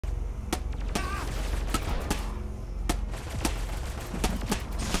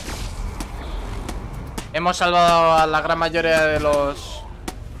Hemos salvado a la gran mayoría de los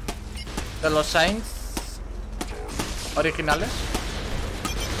Saints originales.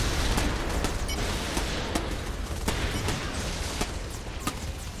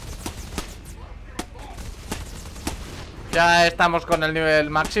 Ya estamos con el nivel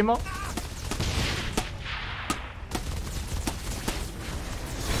máximo.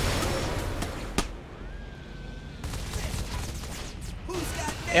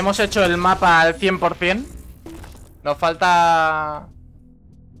 Hemos hecho el mapa al 100%. Nos falta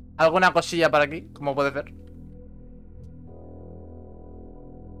alguna cosilla para aquí, como puede ver.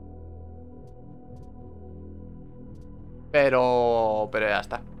 Pero ya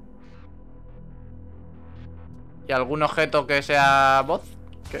está. Y algún objeto que sea voz,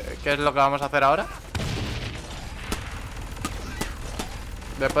 que es lo que vamos a hacer ahora.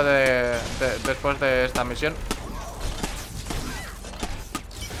 Después de esta misión.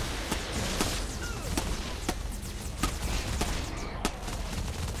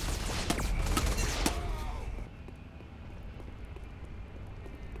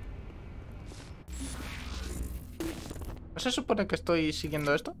 ¿No se supone que estoy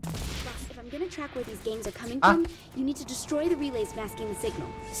siguiendo esto? If I'm gonna track where these games are coming Ah. from, you need to destroy the relays masking the signal.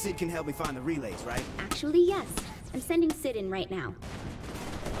 Sid can help me find the relays, right? Actually, yes. I'm sending Sid in right now.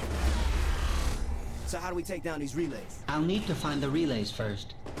 So how do we take down these relays? I'll need to find the relays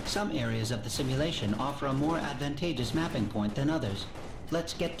first. Some areas of the simulation offer a more advantageous mapping point than others.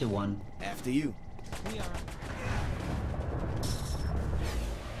 Let's get to one. After you.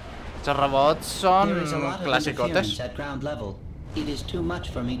 Estos robots son There is a lot of clasicotes. interference at ground level. It is too much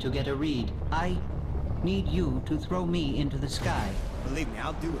for me to get a read. I need you to throw me into the sky. Believe me,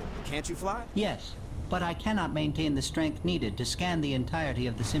 I'll do it. Can't you fly? Yes, but I cannot maintain the strength needed to scan the entirety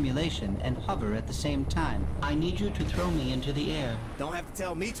of the simulation and hover at the same time. I need you to throw me into the air. Don't have to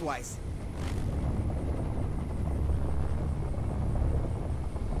tell me twice.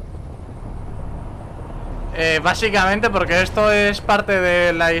 Básicamente porque esto es parte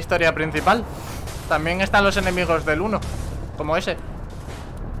de la historia principal. También están los enemigos del 1, como ese.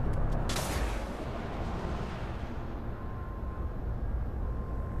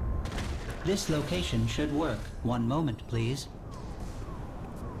 This location should work. One moment, please.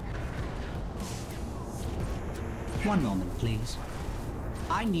 One moment, please.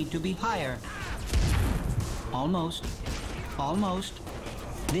 I need to be higher. Almost. Almost.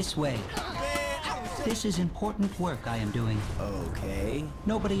 This way. This is important work I am doing. Okay.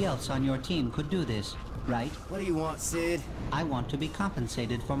 Nobody else on your team could do this, right? What do you want, Sid? I want to be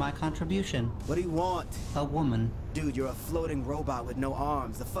compensated for my contribution. What do you want? A woman. Dude, you're a floating robot with no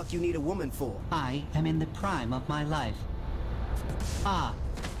arms. The fuck you need a woman for? I am in the prime of my life. Ah,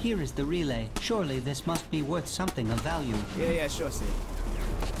 here is the relay. Surely this must be worth something of value. Yeah, sure, Sid.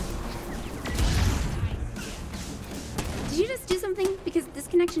 Did you just do something? Because this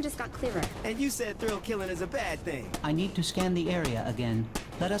connection just got clearer. And you said thrill killing is a bad thing. I need to scan the area again.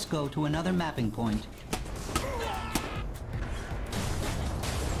 Let us go to another mapping point.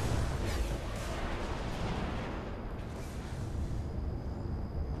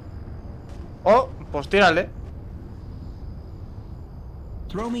 Oh, pues tírale.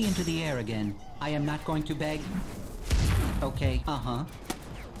 Throw me into the air again. I am not going to beg. Okay, uh-huh.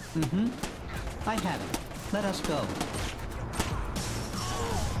 I have it. Let us go.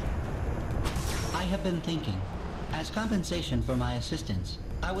 I have been thinking. As compensation for my assistance,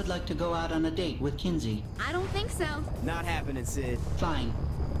 I would like to go out on a date with Kinsey. I don't think so. Not happening, Sid. Fine.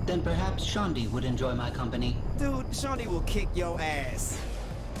 Then perhaps Shondi would enjoy my company. Dude, Shawnee will kick your ass.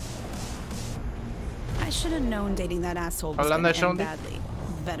 I should have known dating that asshole was Hablando gonna de end Shondi. badly.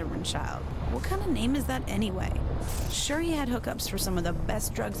 Veteran child. What kind of name is that anyway? Sure, he had hookups for some of the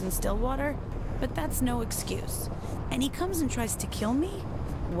best drugs in Stillwater, but that's no excuse. And he comes and tries to kill me?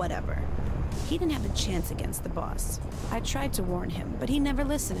 Whatever. He didn't have a chance against the boss. I tried to warn him, but he never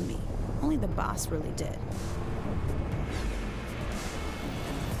listened to me. Only the boss really did.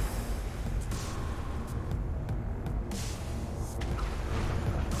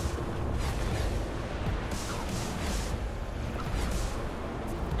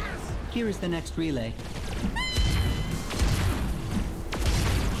 Here is the next relay.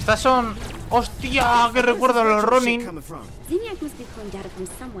 Estas son... ¡Hostia! ¡Qué recuerdo los Shit Ronin! coming from? Zinyak must be pulling data from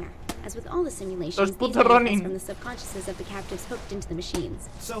somewhere. As with all the simulations, Los these putos data Ronin. comes from the subconsciouses of the captives hooked into the machines.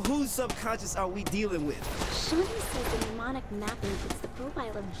 So whose subconscious are we dealing with? Shawnee says the mnemonic mapping fits the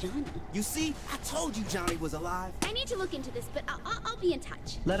profile of Johnny. You see? I told you Johnny was alive. I need to look into this, but I'll be in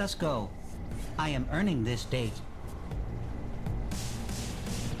touch. Let us go. I am earning this date.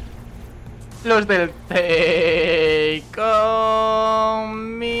 Los del Take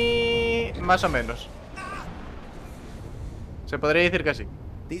On Me... Más o menos. Se podría decir que sí.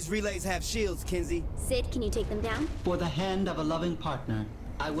 These relays have shields, Kinsey. Sid, can you take them down? For the hand of a loving partner,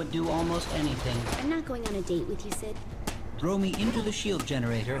 I would do almost anything. I'm not going on a date with you, Sid. Throw me into the shield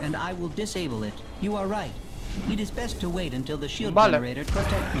generator and I will disable it. You are right. It is best to wait until the shield generator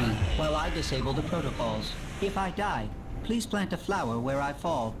protect me while I disable the protocols. If I die, please plant a flower where I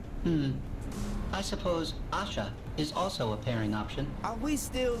fall. I suppose Asha is also a pairing option. Are we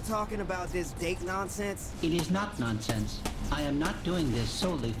still talking about this date nonsense? It is not nonsense. I am not doing this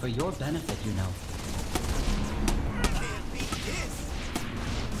solely for your benefit, you know. Can't beat this.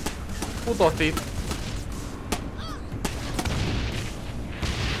 Puto Cid.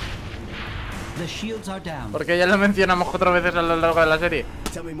 The shields are down. Porque ya lo mencionamos 4 veces a lo largo de la serie.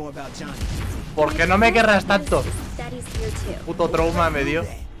 Tell me more about Johnny. ¿Por qué no me querrás tanto? Daddy's here too. Puto trauma me dio.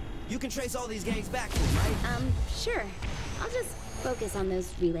 You can trace all these gangs back to him, right? Sure. I'll just focus on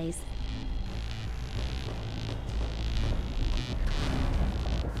those relays.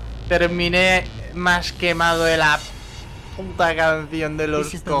 Terminé más quemado de la puta canción de los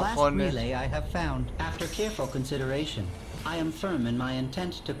This is the last cojones. relay I have found. After careful consideration, I am firm in my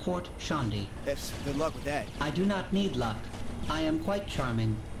intent to court Shandi. Yes, good luck with that. I do not need luck. I am quite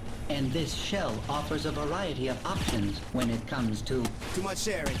charming. And this shell offers a variety of options when it comes to... Too much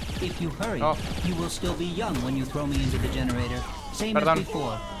sharing. If you hurry, Oh. you will still be young when you throw me into the generator. Same Perdón. as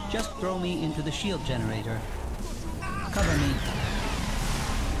before. Just throw me into the shield generator. Cover me.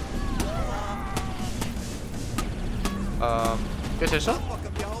 ¿Qué es eso? Fuck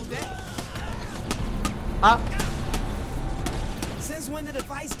up your whole day. Ah, Since when did the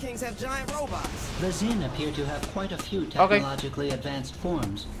Vice Kings have giant robots? The Zin appear to have quite a few technologically advanced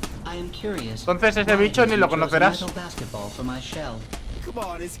forms. I am curious. Entonces ese why bicho ni lo you chose a conocerás. metal basketball for my shell. Come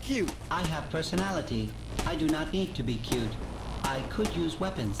on, it's cute. I have personality. I do not need to be cute. I could use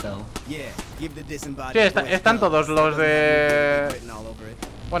weapons though. Yeah, give the disembodied. Sí, boy están stuff. todos los de... Written all over it.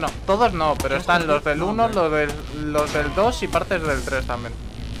 Bueno, todos no, pero están los del 1, los del 2 y partes del 3 también.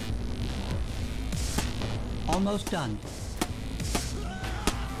 Almost done.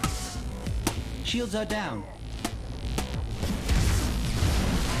 Shields are down.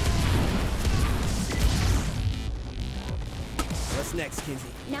 What's next, Kinsey?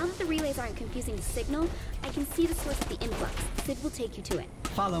 Now that the relays aren't confusing the signal, I can see the source of the influx. Sid will take you to it.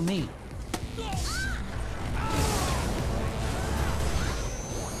 Follow me.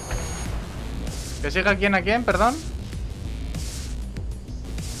 ¿Que siga quién a quién, perdón?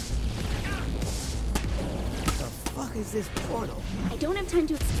 The fuck is this portal? I don't have time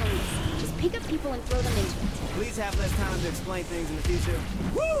to explain this. Just pick up people and throw them into it. Please have less time to explain things in the future.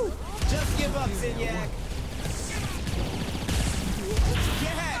 Woo! Just give up, Zinyak.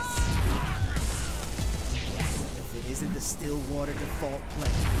 Yes! If it isn't the Stillwater default play.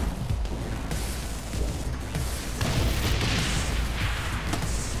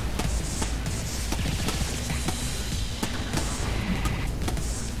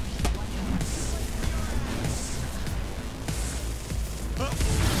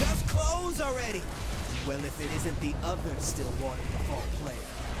 Just close already! Well, if it isn't the other Stillwater default player.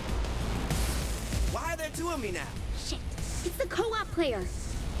 Why are there two of me now? Shit. It's the co-op player.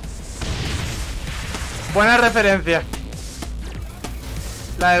 Buena referencia.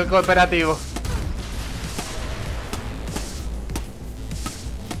 La del cooperativo.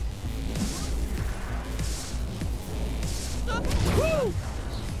 Woo!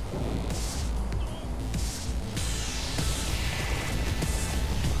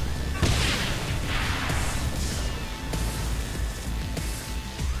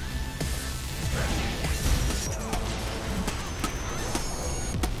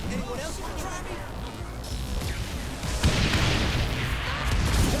 Anyone else want to try me?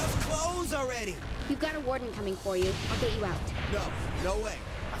 Just close already! You've got a warden coming for you. I'll get you out. No way.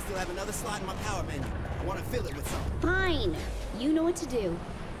 I still have another slot in my power menu. I want to fill it with something. Fine. You know what to do.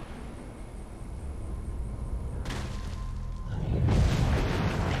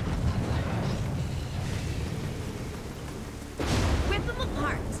 Rip them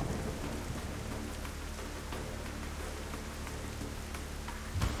apart.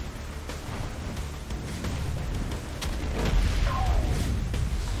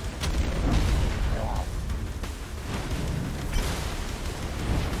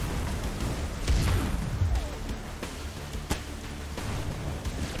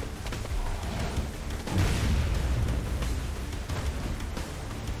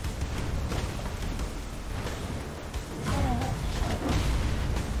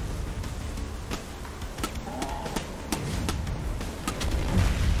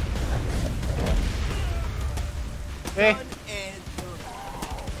 Eh, Done and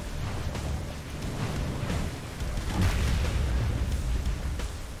done.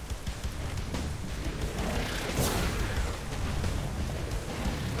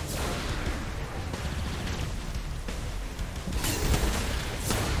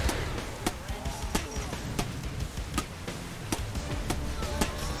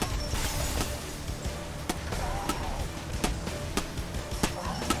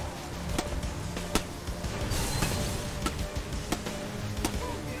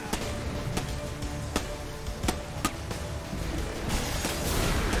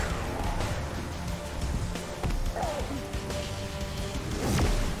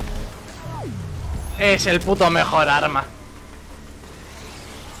 Es el puto mejor arma.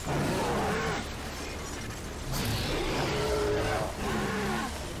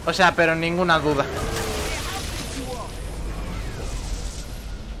 O sea, pero ninguna duda.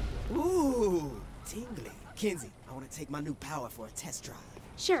 Ooh, tingly. Kinsey, I want to take my new power for a test drive.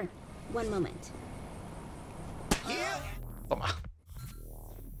 Sure. One moment. Toma.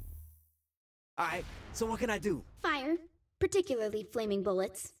 Alright, so what can I do? Fire, particularly flaming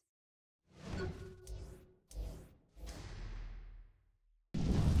bullets.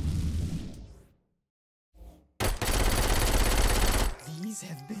 These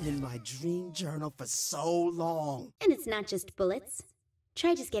have been in my dream journal for so long. And it's not just bullets.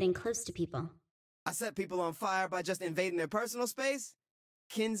 Try just getting close to people. I set people on fire by just invading their personal space?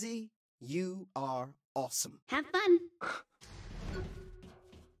 Kinsey, you are awesome. Have fun.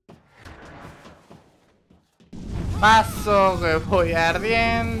 Paso que voy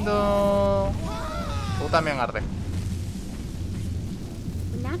ardiendo. Tú también arde.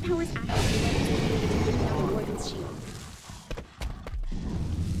 When that power's activated, the warden's shield.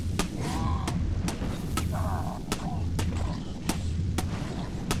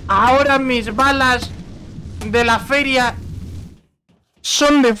 Ahora mis balas de la feria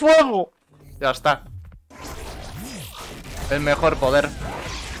son de fuego. Ya está. El mejor poder.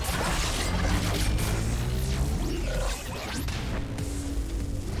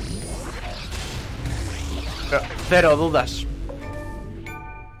 Cero dudas.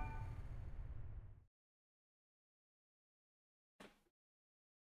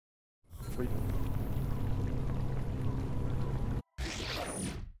 Uy.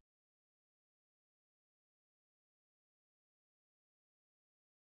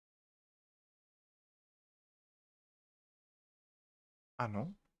 Ah,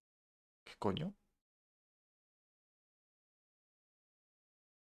 ¿no? ¿Qué coño?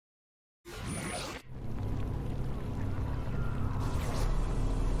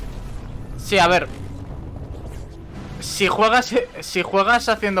 Sí, a ver. Si juegas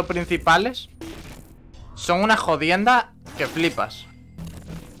haciendo principales, son una jodienda que flipas.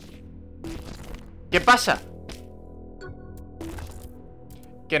 ¿Qué pasa?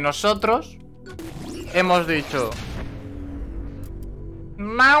 Que nosotros hemos dicho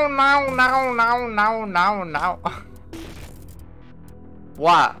no, no, no, no, no, no, no.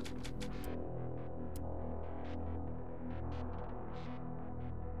 Buah.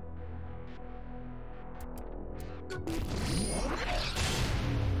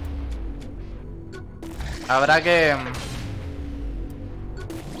 Habrá que...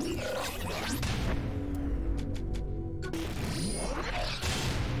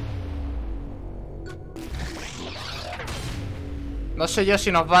 No sé yo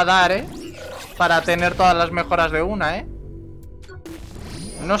si nos va a dar, para tener todas las mejoras de una,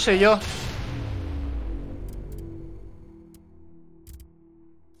 No sé yo.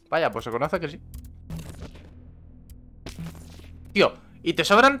 Vaya, pues se conoce que sí. Tío, y te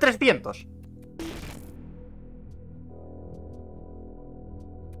sobran 300.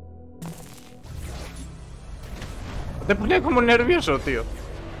 Te ponía como nervioso, tío.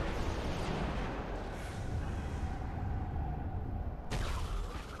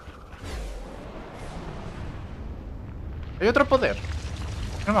 ¿Hay otro poder?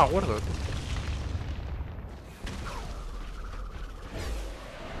 No me acuerdo, tío.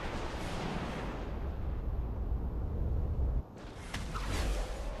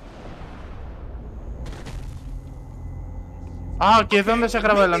 Ah, aquí es donde se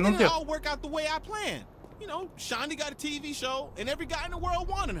graba el anuncio. You know, Shonda got a TV show, and every guy in the world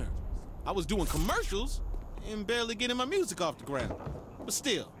wanted her. I was doing commercials and barely getting my music off the ground. But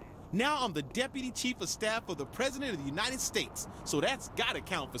still, now I'm the Deputy Chief of Staff of the President of the United States, so that's gotta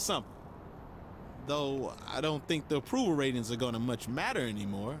count for something. Though, I don't think the approval ratings are gonna much matter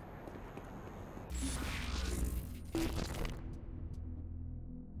anymore.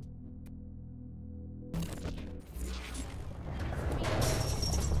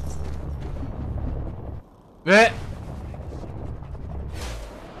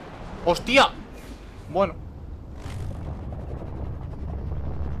 ¡Hostia! Bueno.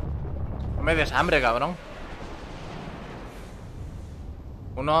 No me des hambre, cabrón.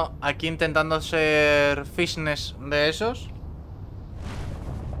 Uno aquí intentando ser fitness de esos.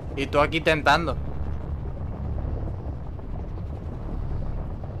 Y tú aquí tentando.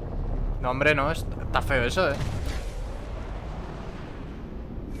 No, hombre, no. Está feo eso,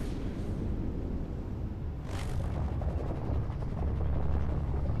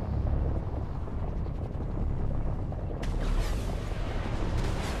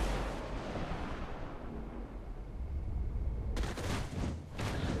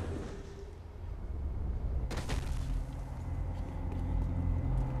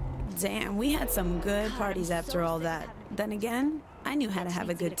 Damn, we had some good parties after all that. Then again, I knew how to have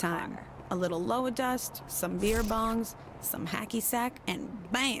a good time. A little lower dust, some beer bongs, some hacky sack, and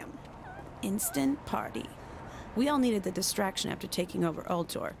bam! Instant party. We all needed the distraction after taking over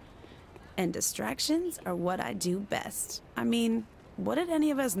Ultor. And distractions are what I do best. I mean, what did any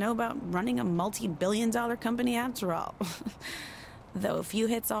of us know about running a multi-billion-dollar company after all? Though a few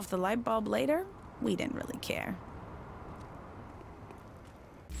hits off the light bulb later, we didn't really care.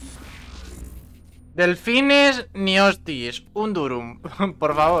 Delfines ni hostis, un durum,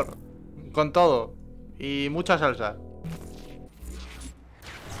 por favor, con todo y mucha salsa.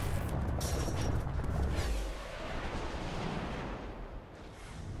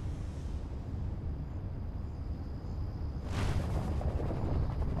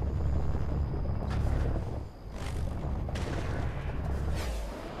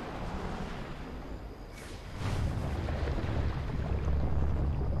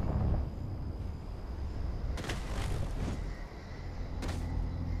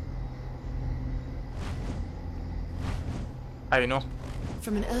 Ay, no.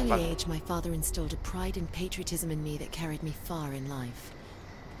 From an early age, my father instilled a pride and patriotism in me that carried me far in life.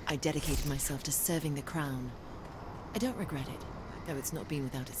 I dedicated myself to serving the crown. I don't regret it, though it's not been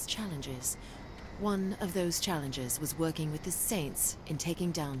without its challenges. One of those challenges was working with the saints in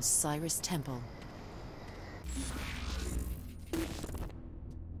taking down Cyrus Temple.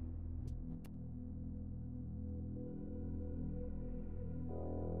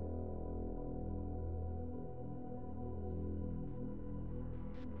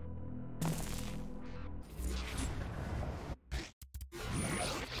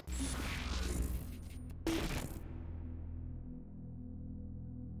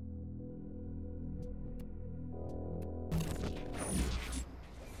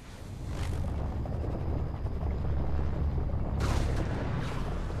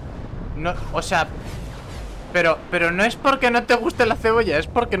 No, o sea, pero no es porque no te guste la cebolla, es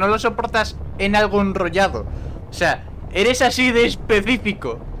porque no lo soportas en algo enrollado. O sea, eres así de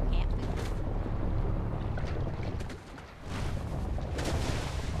específico.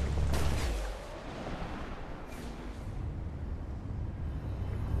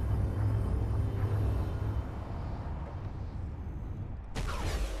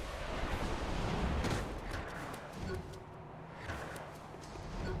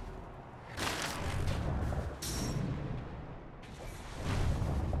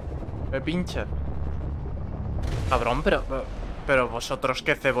 Me pincha. Cabrón, pero vosotros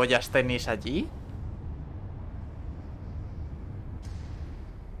qué cebollas tenéis allí.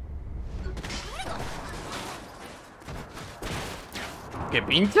 ¿Qué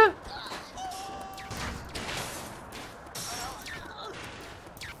pincha?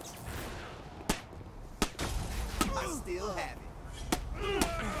 I still have it.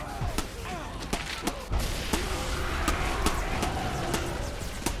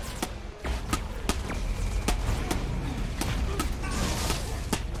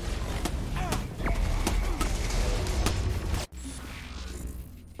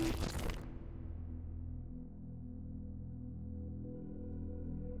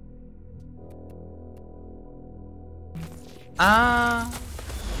 Ah.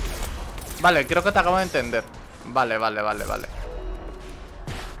 Vale, creo que te acabo de entender. Vale.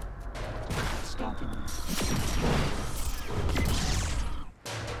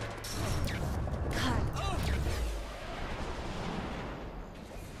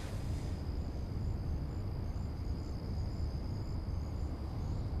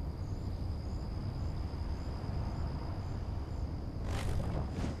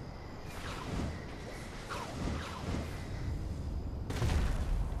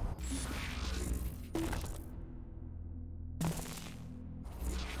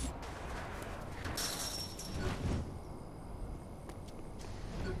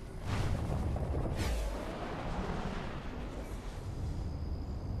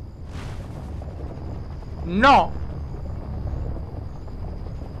 No.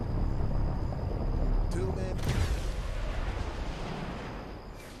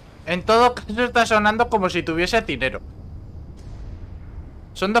 En todo caso está sonando como si tuviese dinero.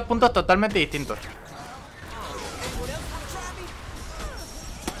 Son dos puntos totalmente distintos.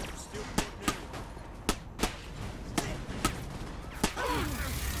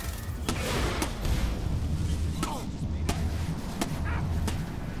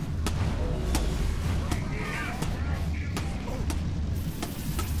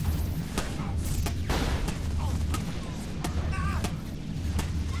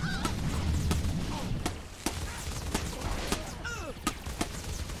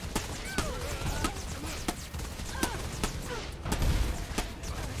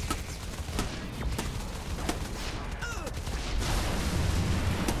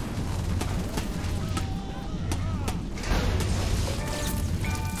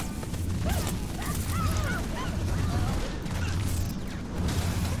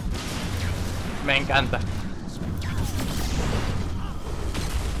 Me encanta.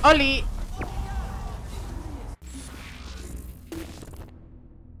 ¡Oli!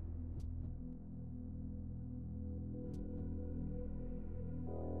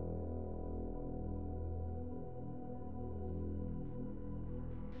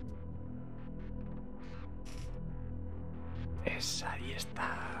 Ahí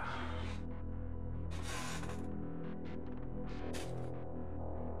está.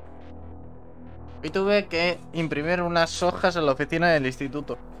 Hoy tuve que imprimir unas hojas en la oficina del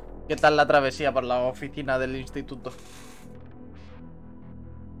instituto. ¿Qué tal la travesía por la oficina del instituto?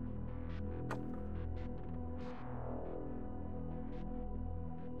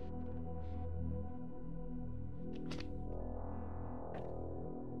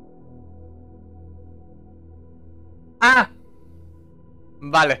 ¡Ah!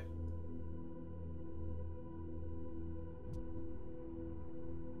 Vale.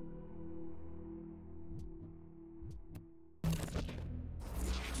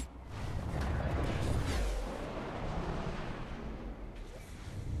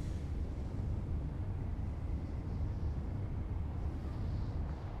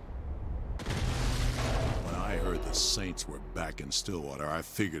 The Saints were back in Stillwater, I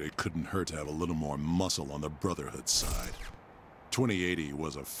figured it couldn't hurt to have a little more muscle on the Brotherhood side. 2080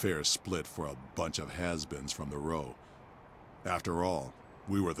 was a fair split for a bunch of has-beens from the row. After all,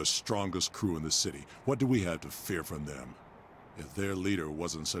 we were the strongest crew in the city. What do we have to fear from them? If their leader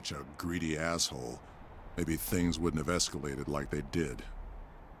wasn't such a greedy asshole, maybe things wouldn't have escalated like they did.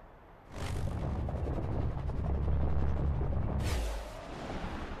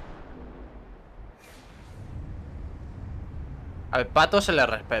 Al pato se le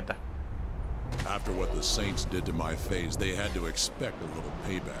respeta. After what the Saints did to my face, they had to expect a little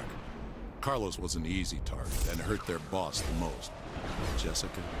payback. Carlos was an easy target and hurt their boss the most.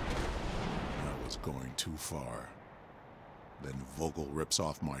 Jessica? That was going too far. Then Vogel rips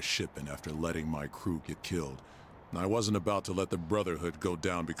off my shipment after letting my crew get killed. And I wasn't about to let the Brotherhood go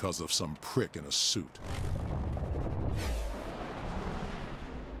down because of some prick in a suit.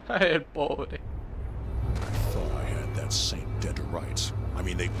 El pobre. I thought I had that Saint dead to rights. I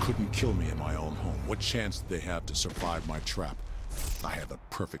mean, they couldn't kill me in my own home. What chance did they have to survive my trap? I had the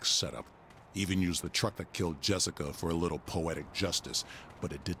perfect setup. Even used the truck that killed Jessica for a little poetic justice.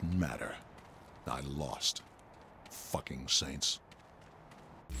 But it didn't matter. I lost. Fucking Saints.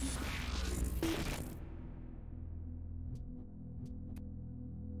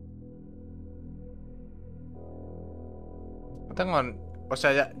 No tengo... O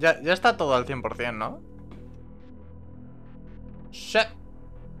sea, ya está todo al 100%, ¿no? Sí.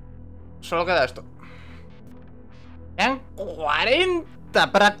 Solo queda esto. Quedan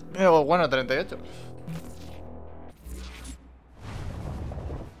 40 para... bueno, 38.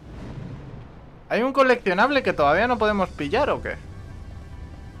 ¿Hay un coleccionable que todavía no podemos pillar o qué?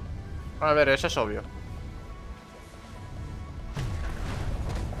 A ver, eso es obvio.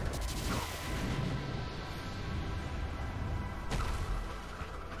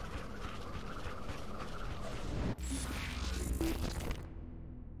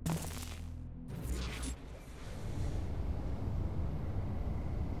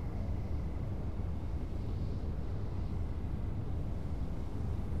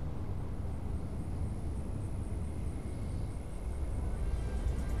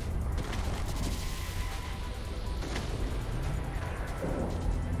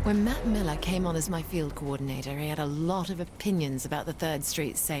 When Matt Miller came on as my field coordinator, he had a lot of opinions about the 3rd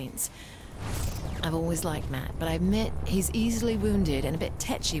Street Saints. I've always liked Matt, but I admit he's easily wounded and a bit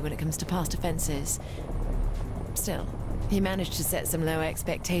tetchy when it comes to past offenses. Still, he managed to set some low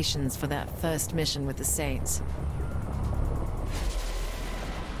expectations for that first mission with the Saints.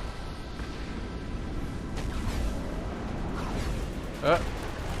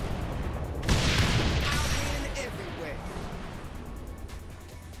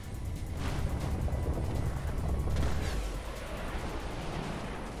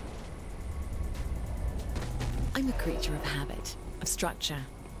 I'm a creature of habit, of structure,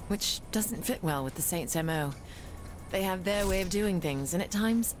 which doesn't fit well with the Saints' MO. They have their way of doing things, and at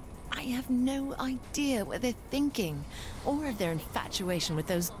times, I have no idea what they're thinking, or of their infatuation with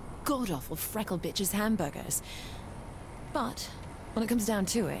those god-awful freckle bitches' hamburgers. But, when it comes down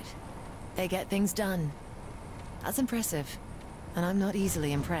to it, they get things done. That's impressive, and I'm not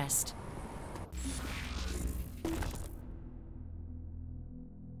easily impressed.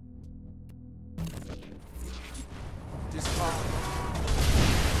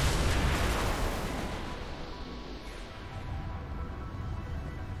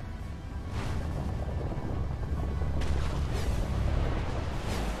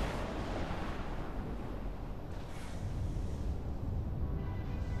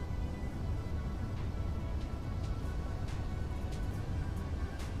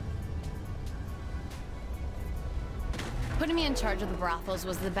 Putting me in charge of the brothels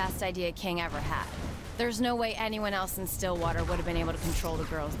was the best idea King ever had. There's no way anyone else in Stillwater would have been able to control the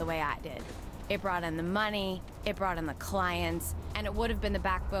girls the way I did. It brought in the money, it brought in the clients, and it would have been the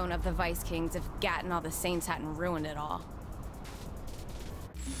backbone of the Vice Kings if Gat and all the Saints hadn't ruined it all.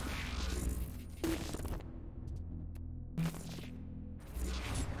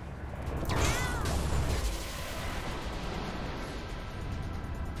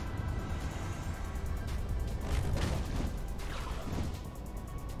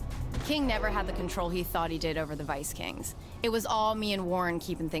 King never had the control he thought he did over the Vice Kings. It was all me and Warren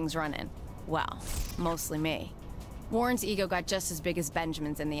keeping things running. Well, mostly me. Warren's ego got just as big as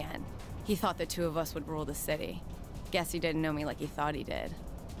Benjamin's in the end. He thought the two of us would rule the city. Guess he didn't know me like he thought he did.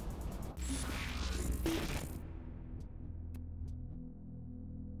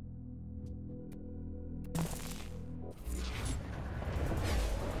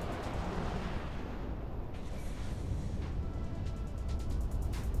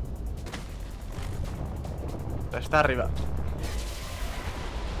 Está arriba.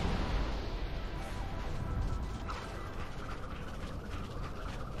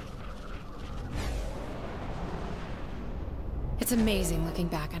 It's amazing looking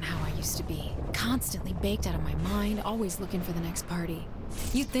back on how I used to be. Constantly baked out of my mind, always looking for the next party.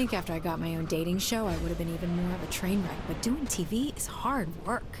 You'd think after I got my own dating show, I would have been even more of a train wreck, but doing TV is hard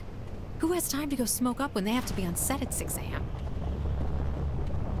work. Who has time to go smoke up when they have to be on set at 6 a.m.?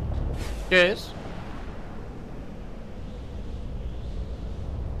 ¿Qué es?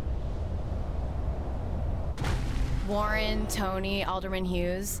 Warren, Tony, Alderman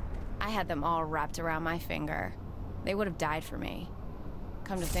Hughes. I had them all wrapped around my finger. They would have died for me.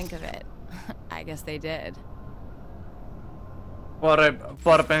 Come to think of it, I guess they did. Por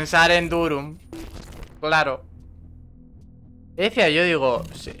pensar en Durum. Claro. Decía, yo digo,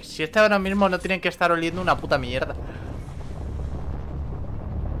 si este ahora mismo no tienen que estar oliendo una puta mierda.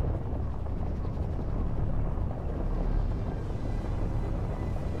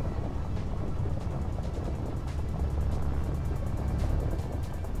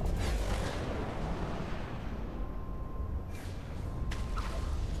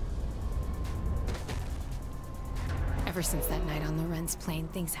 Ever since that night on Loren's plane,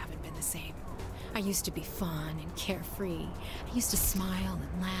 things haven't been the same. I used to be fun and carefree. I used to smile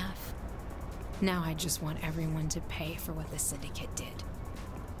and laugh. Now I just want everyone to pay for what the Syndicate did.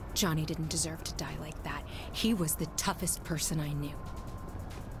 Johnny didn't deserve to die like that. He was the toughest person I knew.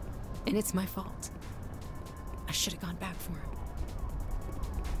 And it's my fault. I should have gone back for him.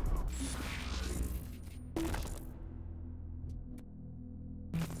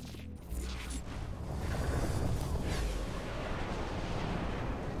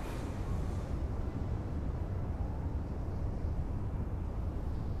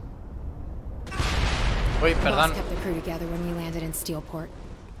 Uy, perdón. Boss kept the crew together when we landed in Steelport.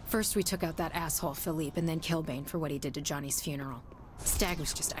 First we took out that asshole Philippe and then Kilbane for what he did to Johnny's funeral. Stag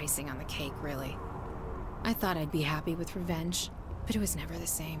was just icing on the cake, really. I thought I'd be happy with revenge, but it was never the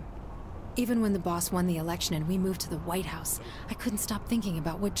same. Even when the boss won the election and we moved to the White House, I couldn't stop thinking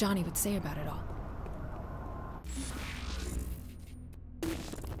about what Johnny would say about it all.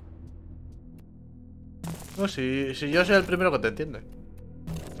 No, si yo soy el primero que te entiende.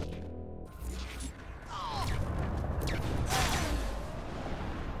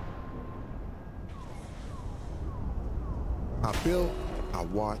 I built, I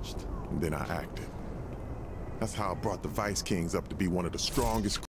watched, and then I acted. That's how I brought the Vice Kings up to be one of the strongest